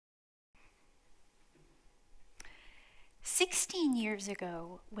16 years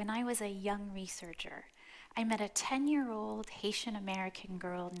ago, when I was a young researcher, I met a 10-year-old Haitian American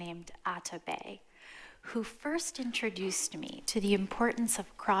girl named Atabe, who first introduced me to the importance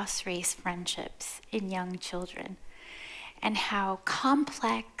of cross-race friendships in young children, and how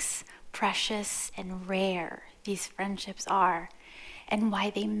complex, precious, and rare these friendships are, and why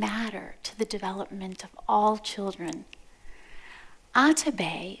they matter to the development of all children.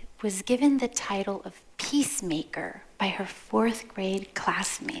 Atabe was given the title of peacemaker by her 4th grade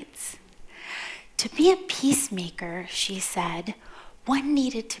classmates. To be a peacemaker, she said, one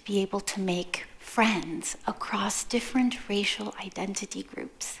needed to be able to make friends across different racial identity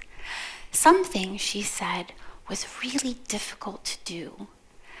groups. Something, she said, was really difficult to do.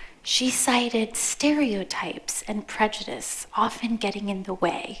 She cited stereotypes and prejudice often getting in the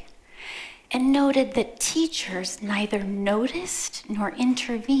way, and noted that teachers neither noticed nor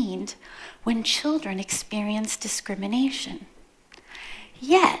intervened when children experienced discrimination.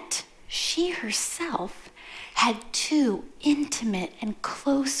 Yet, she herself had 2 intimate and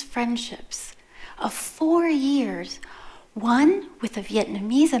close friendships of 4 years, one with a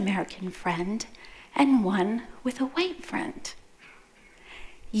Vietnamese American friend and one with a white friend.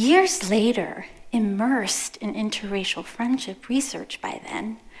 Years later, immersed in interracial friendship research by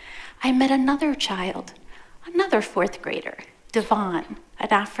then, I met another child, another 4th grader, Devon, an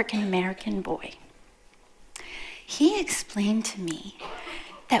African American boy. He explained to me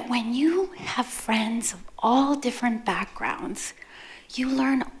that when you have friends of all different backgrounds, you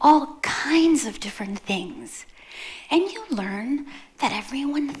learn all kinds of different things. And you learn that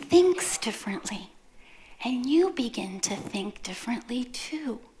everyone thinks differently. And you begin to think differently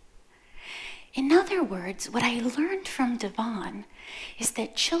too. In other words, what I learned from Devon is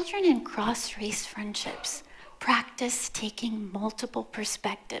that children in cross-race friendships practice taking multiple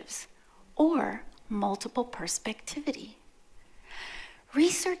perspectives, or multiple perspectivity.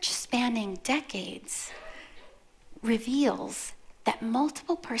 Research spanning decades reveals that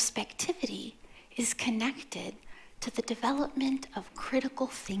multiple perspectivity is connected to the development of critical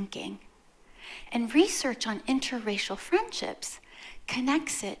thinking. And research on interracial friendships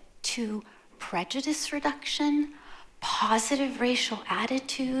connects it to prejudice reduction, positive racial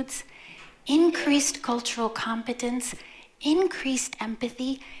attitudes, increased cultural competence, increased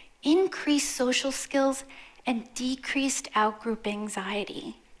empathy, increased social skills, and decreased outgroup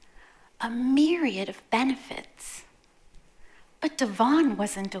anxiety. A myriad of benefits. But Devon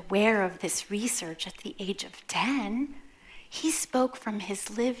wasn't aware of this research at the age of 10. He spoke from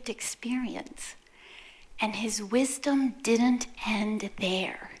his lived experience, and his wisdom didn't end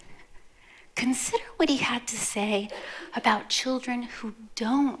there. Consider what he had to say about children who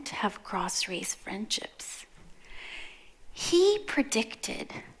don't have cross-race friendships. He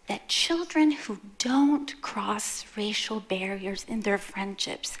predicted that children who don't cross racial barriers in their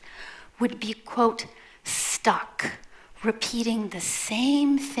friendships would be, quote, stuck, repeating the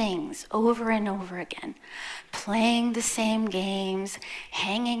same things over and over again, playing the same games,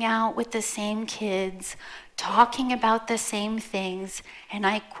 hanging out with the same kids, talking about the same things, and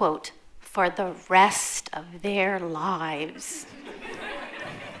I quote, for the rest of their lives.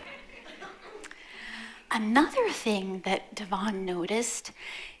 Another thing that Devon noticed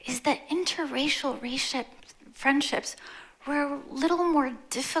is that interracial friendships were a little more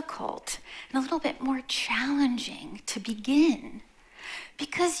difficult and a little bit more challenging to begin,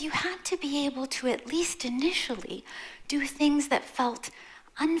 because you had to be able to, at least initially, do things that felt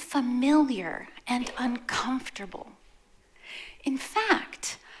unfamiliar and uncomfortable. In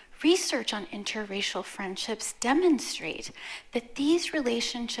fact, research on interracial friendships demonstrate that these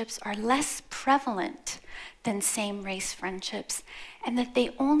relationships are less prevalent than same-race friendships, and that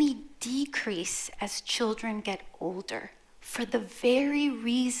they only decrease as children get older, for the very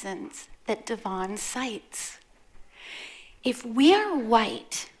reasons that Devon cites. If we are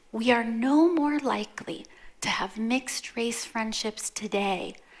white, we are no more likely to have mixed-race friendships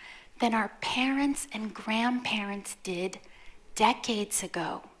today than our parents and grandparents did decades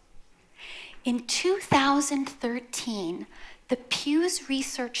ago. In 2013, the Pew's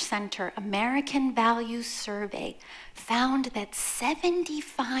Research Center American Values Survey found that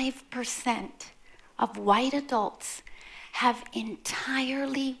 75% of white adults have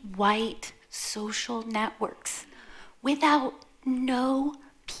entirely white social networks without no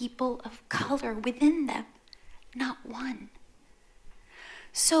people of color within them, not one.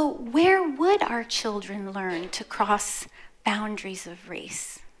 So where would our children learn to cross boundaries of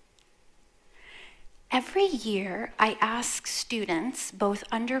race? Every year, I ask students, both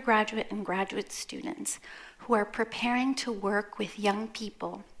undergraduate and graduate students, who are preparing to work with young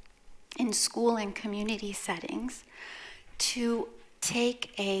people in school and community settings, to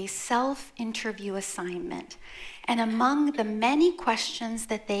take a self-interview assignment. And among the many questions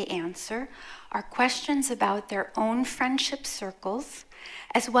that they answer are questions about their own friendship circles,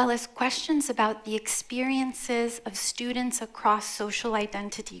 as well as questions about the experiences of students across social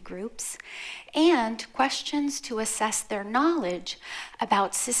identity groups, and questions to assess their knowledge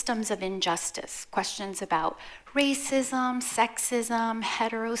about systems of injustice, questions about racism, sexism,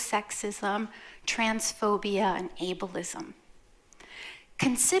 heterosexism, transphobia, and ableism.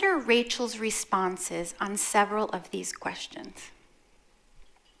 Consider Rachel's responses on several of these questions.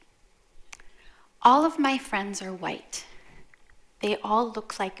 All of my friends are white. They all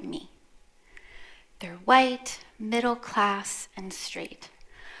look like me. They're white, middle class, and straight.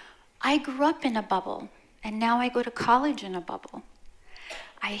 I grew up in a bubble, and now I go to college in a bubble.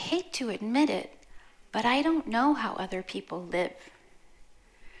 I hate to admit it, but I don't know how other people live.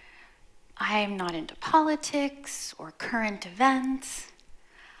 I'm not into politics or current events.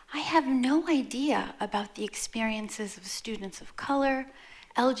 I have no idea about the experiences of students of color,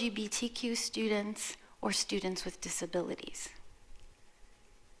 LGBTQ students, or students with disabilities.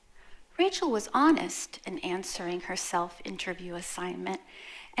 Rachel was honest in answering her self-interview assignment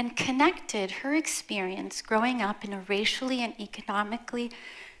and connected her experience growing up in a racially and economically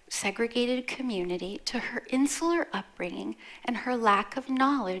segregated community to her insular upbringing and her lack of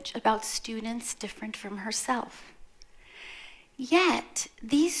knowledge about students different from herself. Yet,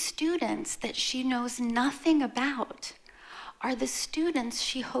 these students that she knows nothing about are the students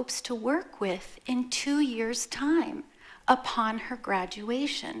she hopes to work with in 2 years' time upon her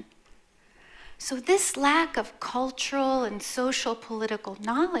graduation. So this lack of cultural and social political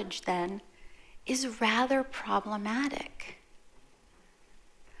knowledge, then, is rather problematic.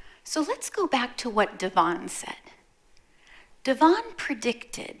 So let's go back to what Devon said. Devon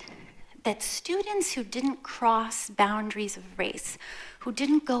predicted that students who didn't cross boundaries of race, who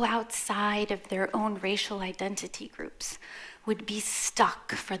didn't go outside of their own racial identity groups, would be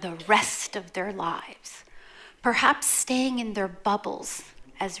stuck for the rest of their lives, perhaps staying in their bubbles,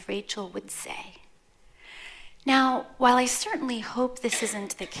 as Rachel would say. Now, while I certainly hope this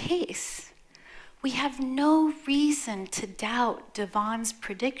isn't the case, we have no reason to doubt Devon's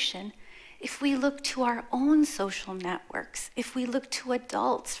prediction if we look to our own social networks, if we look to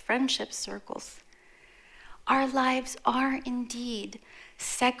adults, friendship circles. Our lives are indeed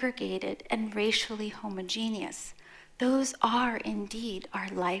segregated and racially homogeneous. Those are indeed our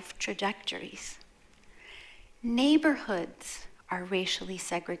life trajectories. Neighborhoods are racially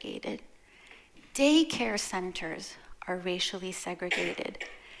segregated. Daycare centers are racially segregated.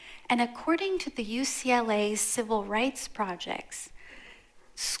 And according to the UCLA's Civil Rights Projects,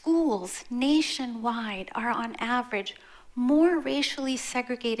 schools nationwide are on average more racially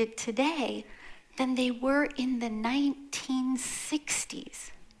segregated today than they were in the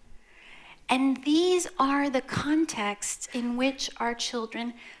 1960s. And these are the contexts in which our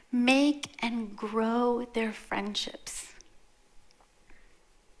children make and grow their friendships.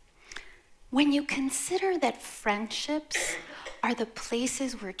 When you consider that friendships are the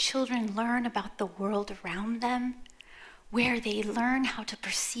places where children learn about the world around them, where they learn how to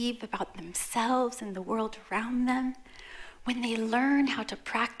perceive about themselves and the world around them, when they learn how to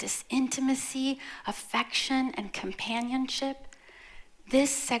practice intimacy, affection, and companionship,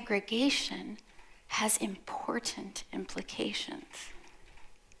 this segregation has important implications.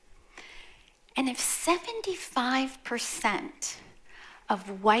 And if 75%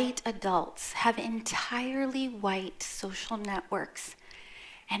 of white adults have entirely white social networks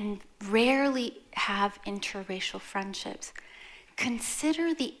and rarely have interracial friendships,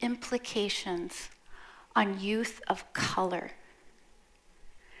 consider the implications on youth of color.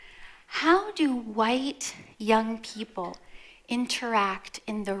 How do white young people interact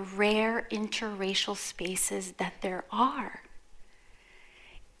in the rare interracial spaces that there are?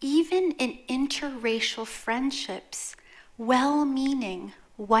 Even in interracial friendships, well-meaning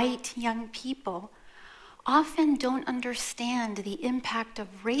white young people often don't understand the impact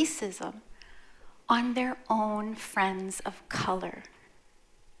of racism on their own friends of color.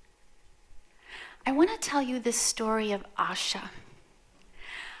 I want to tell you the story of Asha.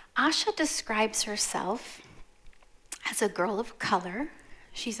 Asha describes herself as a girl of color.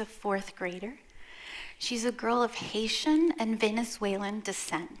 She's a 4th grader. She's a girl of Haitian and Venezuelan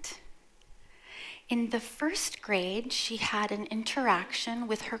descent. In the 1st grade, she had an interaction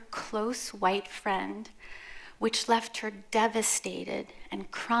with her close white friend, which left her devastated and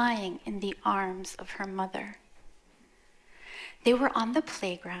crying in the arms of her mother. They were on the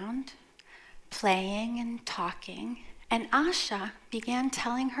playground, playing and talking, and Asha began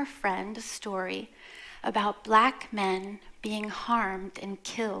telling her friend a story about black men being harmed and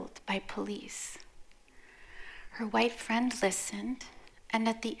killed by police. Her white friend listened, and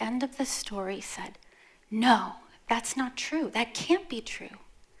at the end of the story said, "No, that's not true. That can't be true."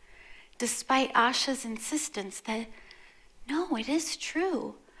 Despite Asha's insistence that, no, it is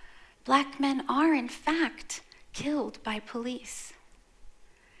true. Black men are, in fact, killed by police.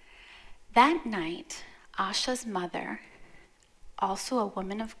 That night, Asha's mother, also a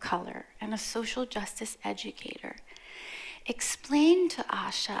woman of color and a social justice educator, explained to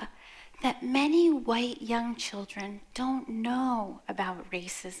Asha that many white young children don't know about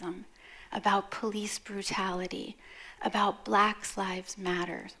racism, about police brutality, about Black Lives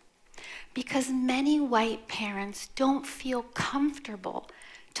Matter, because many white parents don't feel comfortable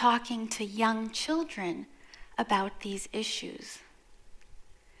talking to young children about these issues.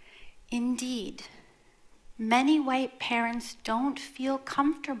 Indeed, many white parents don't feel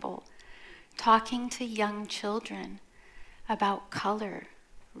comfortable talking to young children about color,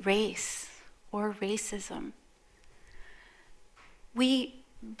 race, or racism. We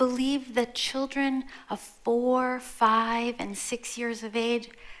believe that children of 4, 5, and 6 years of age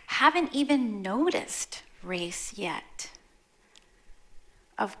haven't even noticed race yet.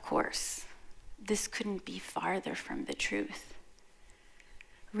 Of course, this couldn't be farther from the truth.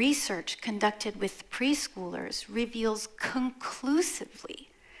 Research conducted with preschoolers reveals conclusively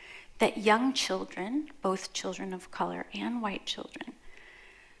that young children, both children of color and white children,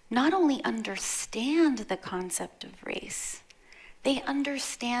 not only understand the concept of race, they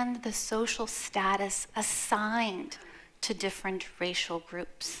understand the social status assigned to different racial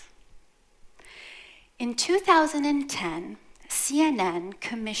groups. In 2010, CNN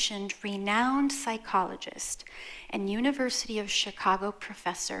commissioned renowned psychologist and University of Chicago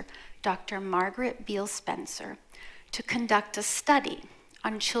professor Dr. Margaret Beale Spencer to conduct a study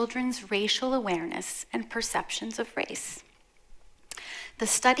on children's racial awareness and perceptions of race. The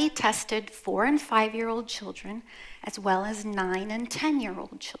study tested 4- and 5-year-old children as well as 9- and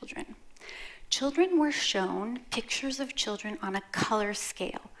 10-year-old children. Children were shown pictures of children on a color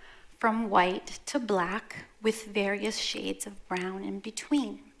scale, from white to black, with various shades of brown in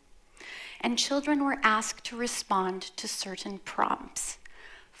between. And children were asked to respond to certain prompts.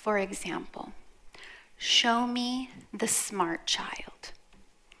 For example, show me the smart child.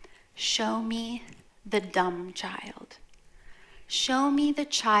 Show me the dumb child. Show me the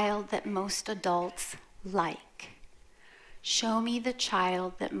child that most adults like. Show me the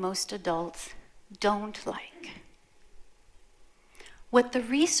child that most adults don't like. What the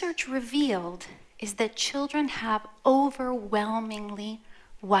research revealed is that children have overwhelmingly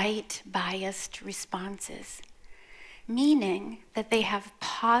white biased responses, meaning that they have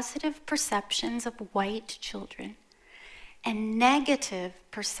positive perceptions of white children and negative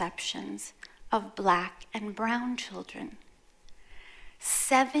perceptions of black and brown children.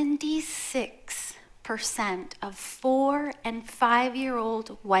 76% of 4- and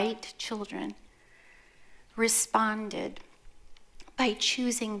 5-year-old white children responded by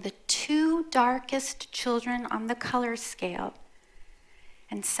choosing the 2 darkest children on the color scale,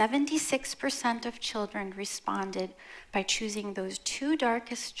 and 76% of children responded by choosing those 2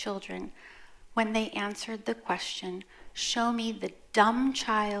 darkest children when they answered the question, show me the dumb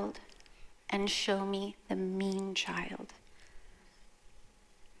child and show me the mean child.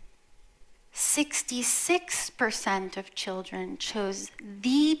 66% of children chose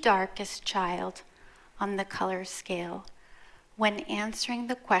the darkest child on the color scale when answering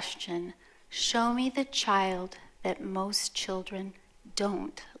the question, show me the child that most children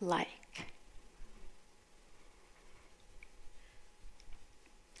don't like.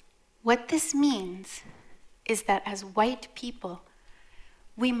 What this means is that as white people,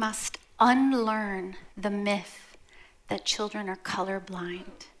 we must unlearn the myth that children are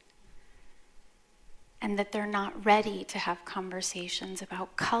colorblind and that they're not ready to have conversations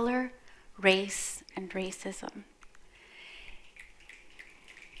about color, race, and racism.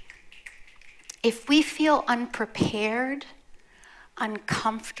 If we feel unprepared,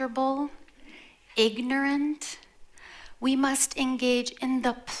 uncomfortable, ignorant, we must engage in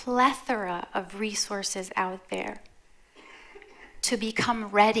the plethora of resources out there to become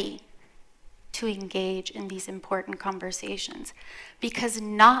ready to engage in these important conversations, because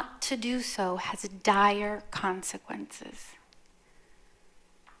not to do so has dire consequences.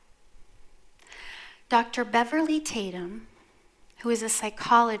 Dr. Beverly Tatum, who is a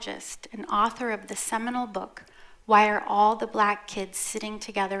psychologist and author of the seminal book, Why Are All the Black Kids Sitting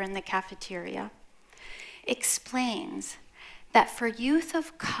Together in the Cafeteria?, explains that for youth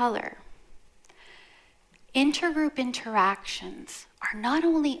of color, intergroup interactions are not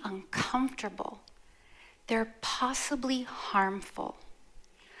only uncomfortable, they're possibly harmful,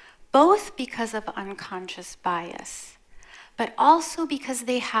 both because of unconscious bias, but also because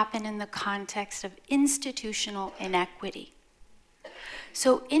they happen in the context of institutional inequity.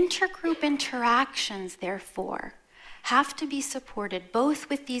 So intergroup interactions, therefore, have to be supported both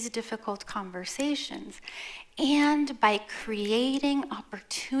with these difficult conversations and by creating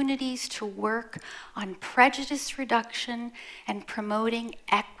opportunities to work on prejudice reduction and promoting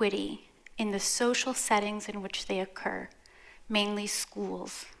equity in the social settings in which they occur, mainly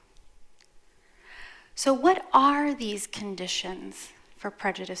schools. So what are these conditions for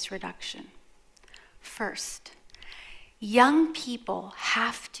prejudice reduction? First, young people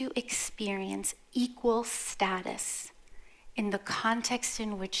have to experience equal status in the context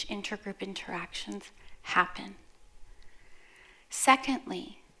in which intergroup interactions happen.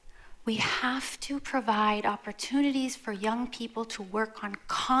 Secondly, we have to provide opportunities for young people to work on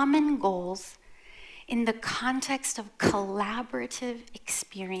common goals in the context of collaborative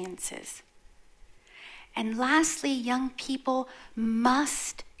experiences. And lastly, young people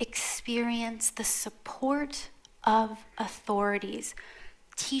must experience the support of authorities,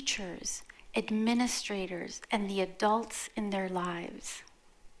 teachers, administrators, and the adults in their lives.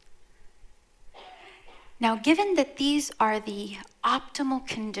 Now, given that these are the optimal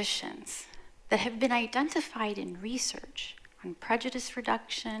conditions that have been identified in research on prejudice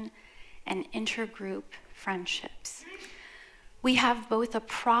reduction and intergroup friendships, we have both a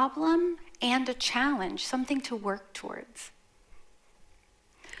problem and a challenge, something to work towards.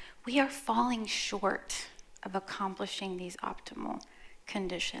 We are falling short of accomplishing these optimal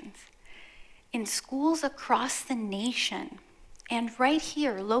conditions. In schools across the nation, and right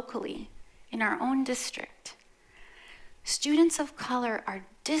here locally, in our own district, students of color are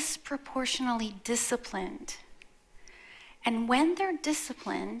disproportionately disciplined. And when they're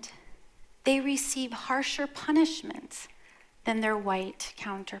disciplined, they receive harsher punishments than their white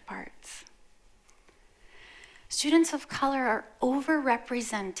counterparts. Students of color are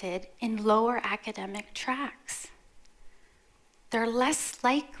overrepresented in lower academic tracks. They're less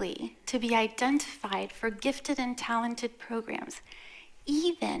likely to be identified for gifted and talented programs,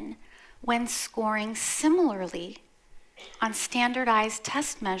 even when scoring similarly on standardized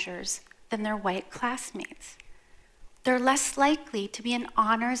test measures than their white classmates. They're less likely to be in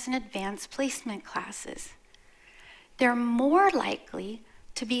honors and advanced placement classes. They're more likely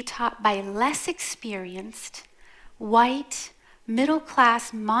to be taught by less experienced, white,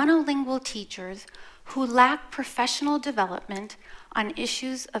 middle-class, monolingual teachers who lack professional development on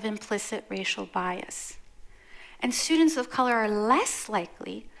issues of implicit racial bias. And students of color are less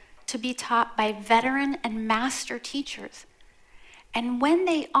likely to be taught by veteran and master teachers. And when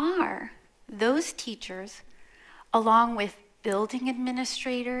they are, those teachers, along with building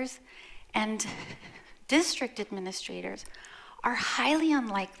administrators and district administrators, are highly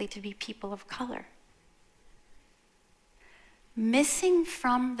unlikely to be people of color. Missing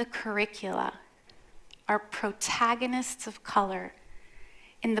from the curricula are protagonists of color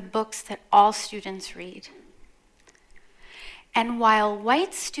in the books that all students read. And while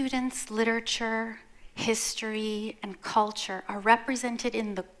white students' literature, history, and culture are represented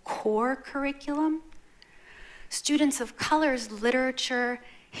in the core curriculum, students of color's literature,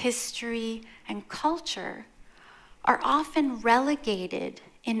 history, and culture are often relegated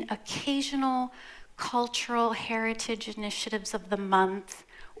in occasional cultural heritage initiatives of the month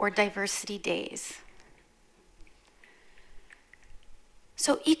or diversity days.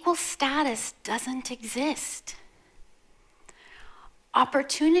 So equal status doesn't exist.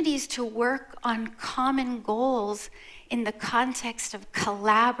 Opportunities to work on common goals in the context of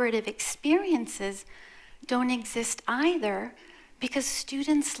collaborative experiences don't exist either, because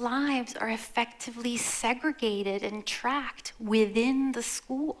students' lives are effectively segregated and tracked within the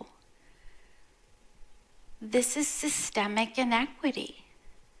school. This is systemic inequity.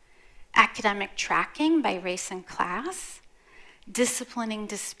 Academic tracking by race and class, disciplining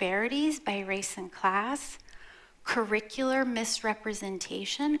disparities by race and class, curricular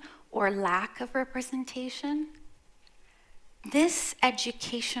misrepresentation or lack of representation. This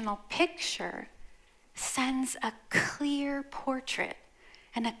educational picture sends a clear portrait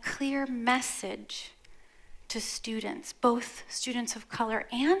and a clear message to students, both students of color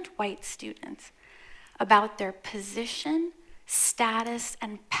and white students, about their position, status,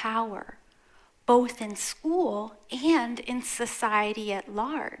 and power, both in school and in society at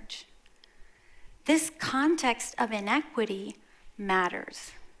large. This context of inequity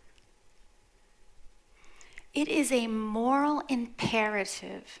matters. It is a moral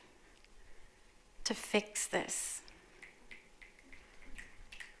imperative to fix this.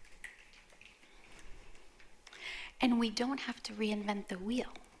 And we don't have to reinvent the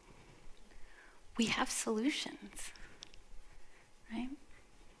wheel. We have solutions, right?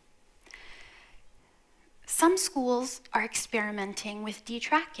 Some schools are experimenting with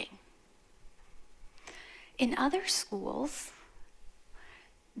detracking. In other schools,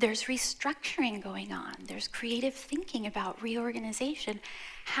 there's restructuring going on. There's creative thinking about reorganization.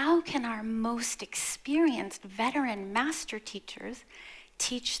 How can our most experienced veteran master teachers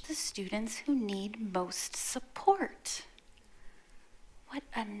teach the students who need most support? What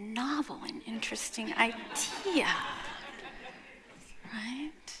a novel and interesting idea,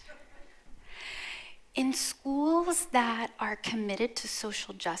 right? In schools that are committed to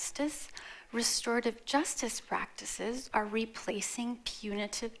social justice, restorative justice practices are replacing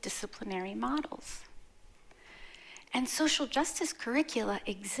punitive disciplinary models. And social justice curricula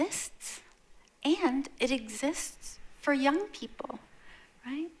exists, and it exists for young people,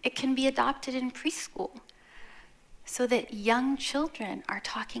 right? It can be adopted in preschool so that young children are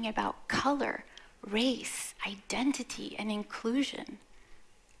talking about color, race, identity, and inclusion.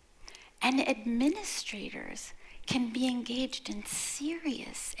 And administrators can be engaged in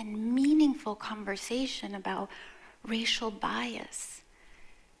serious and meaningful conversation about racial bias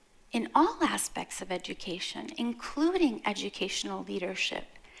in all aspects of education, including educational leadership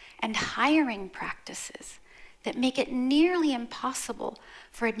and hiring practices that make it nearly impossible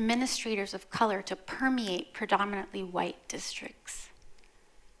for administrators of color to permeate predominantly white districts.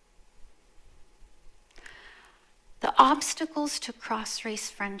 The obstacles to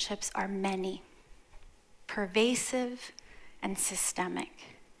cross-race friendships are many, pervasive and systemic.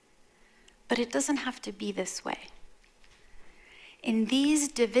 But it doesn't have to be this way. In these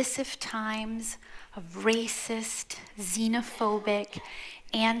divisive times of racist, xenophobic,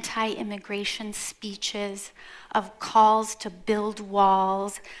 anti-immigration speeches, of calls to build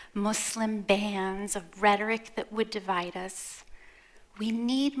walls, Muslim bans, of rhetoric that would divide us, we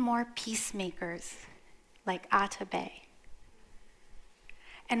need more peacemakers like Atabey.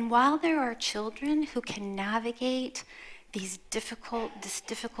 And while there are children who can navigate this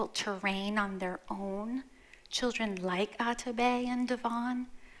difficult terrain on their own, children like Atabey and Devon,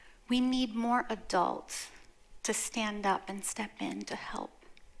 we need more adults to stand up and step in to help.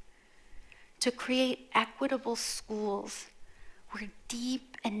 To create equitable schools where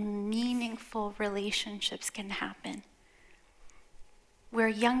deep and meaningful relationships can happen, where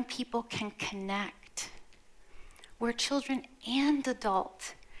young people can connect, where children and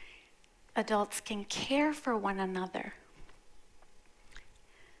adults can care for one another.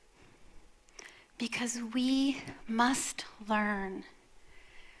 Because we must learn,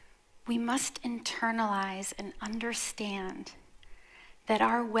 we must internalize and understand that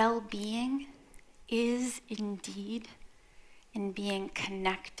our well-being is indeed in being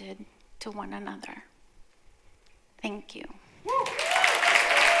connected to one another. Thank you.